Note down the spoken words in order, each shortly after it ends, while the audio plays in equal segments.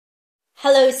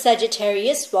Hello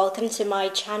Sagittarius, welcome to my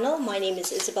channel. My name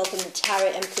is Isabel from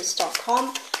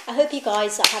TarotEmpress.com. I hope you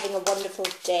guys are having a wonderful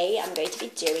day. I'm going to be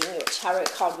doing your tarot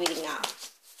card reading now.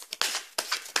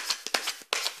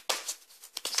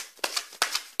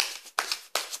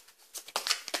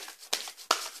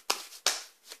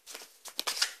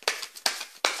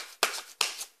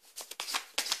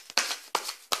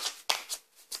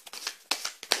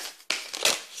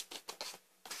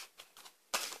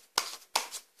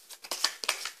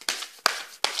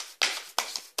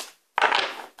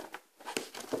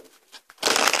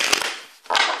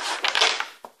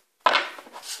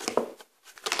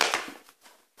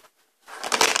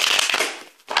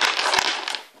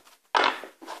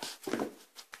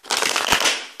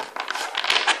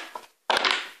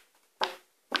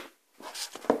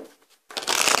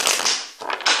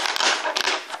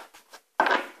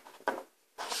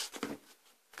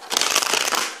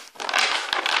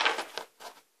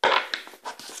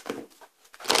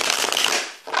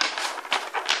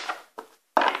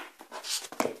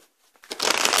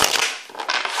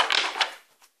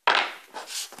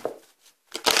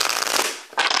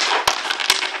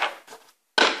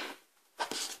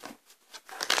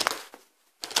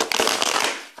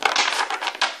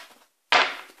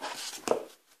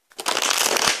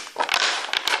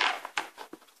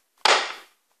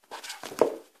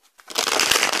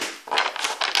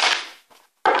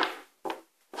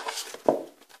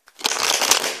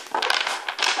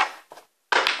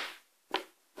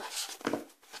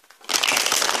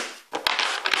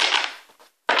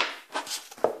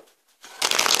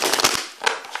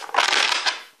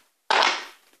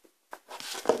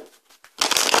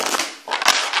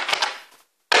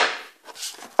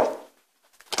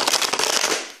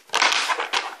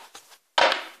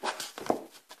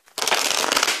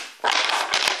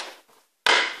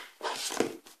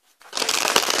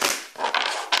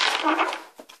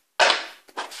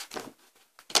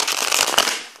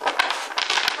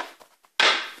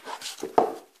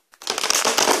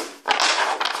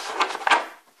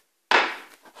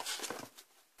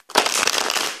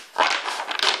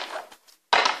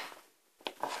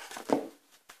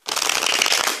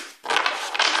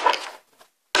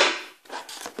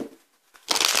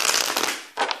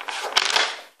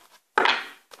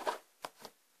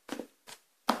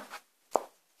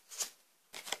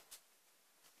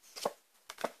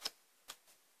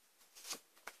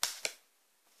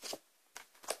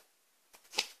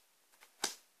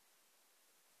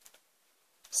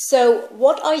 So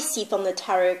what I see from the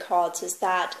tarot cards is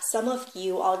that some of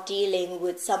you are dealing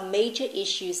with some major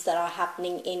issues that are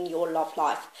happening in your love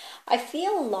life. I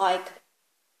feel like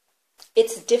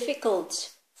it's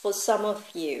difficult for some of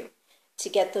you to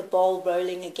get the ball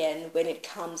rolling again when it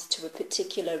comes to a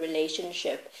particular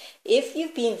relationship. If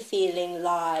you've been feeling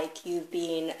like you've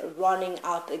been running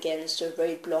up against a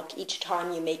roadblock each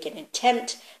time you make an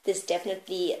attempt, there's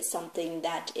definitely something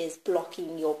that is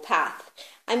blocking your path.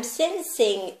 I'm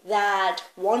sensing that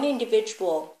one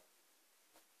individual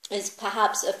is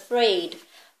perhaps afraid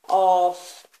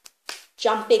of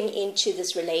jumping into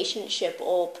this relationship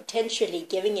or potentially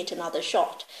giving it another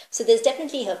shot. So there's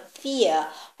definitely a fear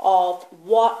of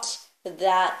what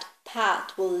that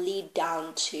path will lead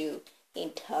down to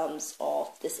in terms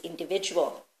of this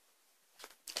individual.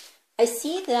 I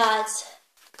see that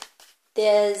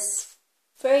there's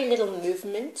very little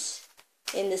movement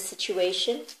in this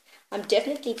situation. I'm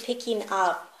definitely picking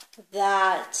up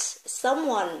that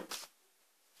someone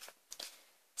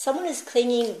is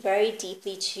clinging very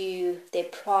deeply to their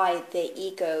pride, their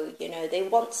ego. You know, they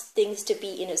want things to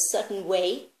be in a certain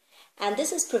way, and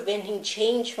this is preventing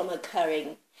change from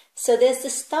occurring. So there's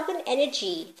this stubborn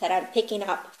energy that I'm picking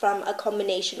up from a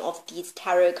combination of these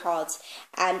tarot cards,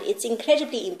 and it's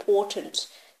incredibly important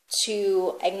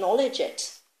to acknowledge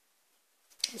it.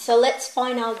 So let's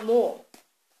find out more.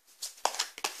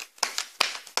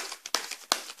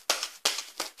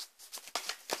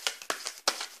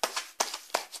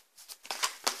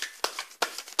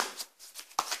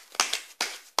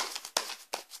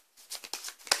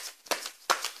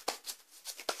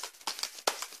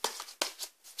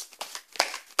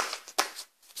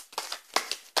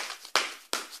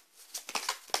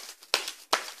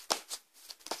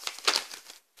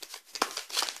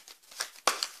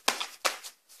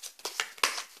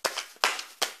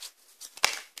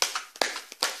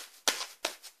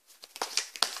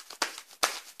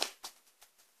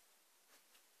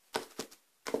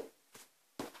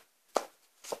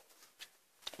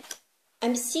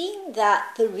 I'm seeing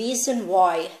that the reason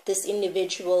why this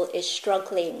individual is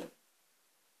struggling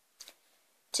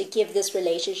to give this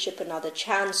relationship another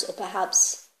chance, or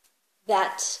perhaps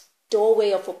that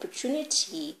doorway of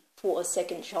opportunity for a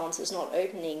second chance is not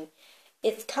opening.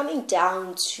 It's coming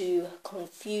down to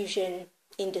confusion,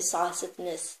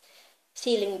 indecisiveness,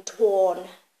 feeling torn,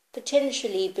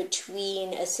 potentially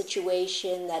between a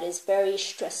situation that is very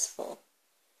stressful.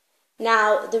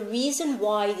 Now, the reason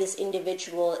why this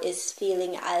individual is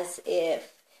feeling as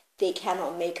if they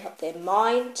cannot make up their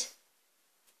mind,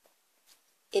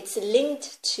 it's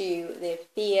linked to their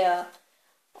fear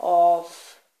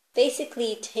of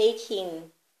basically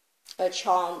taking a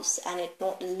chance and it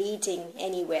not leading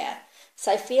anywhere.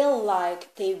 So I feel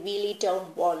like they really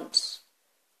don't want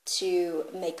to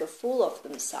make a fool of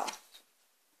themselves.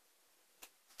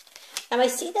 Now I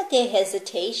see that their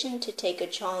hesitation to take a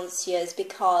chance here is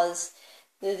because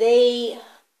they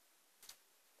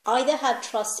either have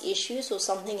trust issues or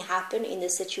something happened in the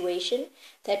situation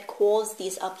that caused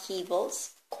these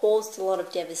upheavals, caused a lot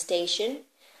of devastation.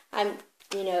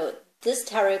 This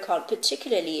tarot card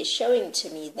particularly is showing to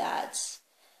me that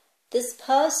this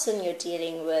person you're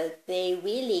dealing with, they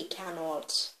really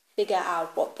cannot figure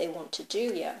out what they want to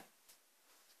do here.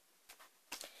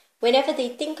 Whenever they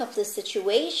think of the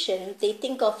situation, they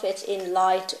think of it in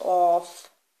light of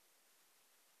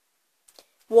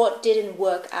what didn't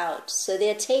work out. So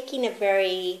they're taking a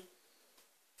very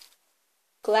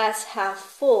glass half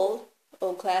full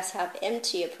or glass half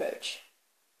empty approach.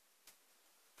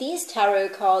 These tarot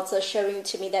cards are showing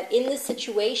to me that in this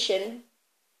situation,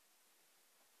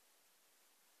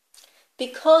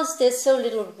 because there's so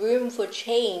little room for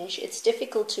change, it's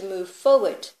difficult to move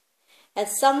forward. And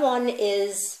someone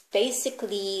is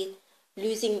basically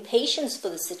losing patience for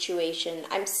the situation.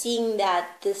 I'm seeing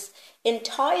that this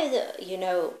entire,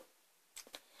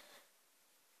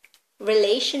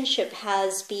 relationship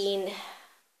has been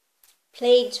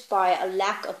plagued by a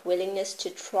lack of willingness to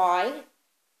try,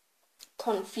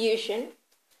 confusion,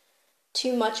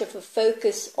 too much of a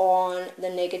focus on the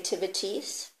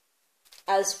negativities,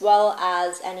 as well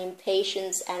as an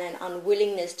impatience and an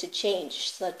unwillingness to change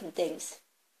certain things.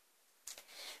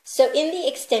 So in the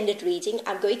extended reading,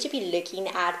 I'm going to be looking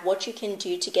at what you can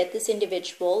do to get this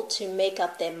individual to make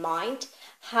up their mind,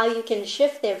 how you can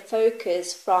shift their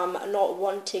focus from not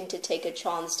wanting to take a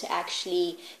chance to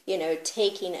actually,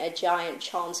 taking a giant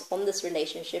chance on this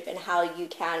relationship, and how you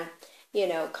can,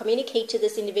 communicate to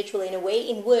this individual in a way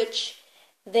in which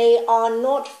they are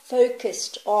not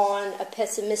focused on a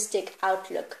pessimistic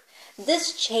outlook.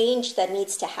 This change that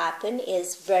needs to happen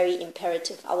is very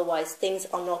imperative, otherwise things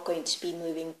are not going to be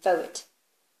moving forward.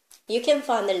 You can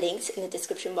find the links in the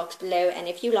description box below, and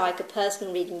if you like a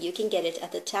personal reading, you can get it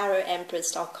at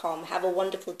thetarotempress.com. Have a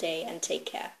wonderful day and take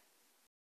care.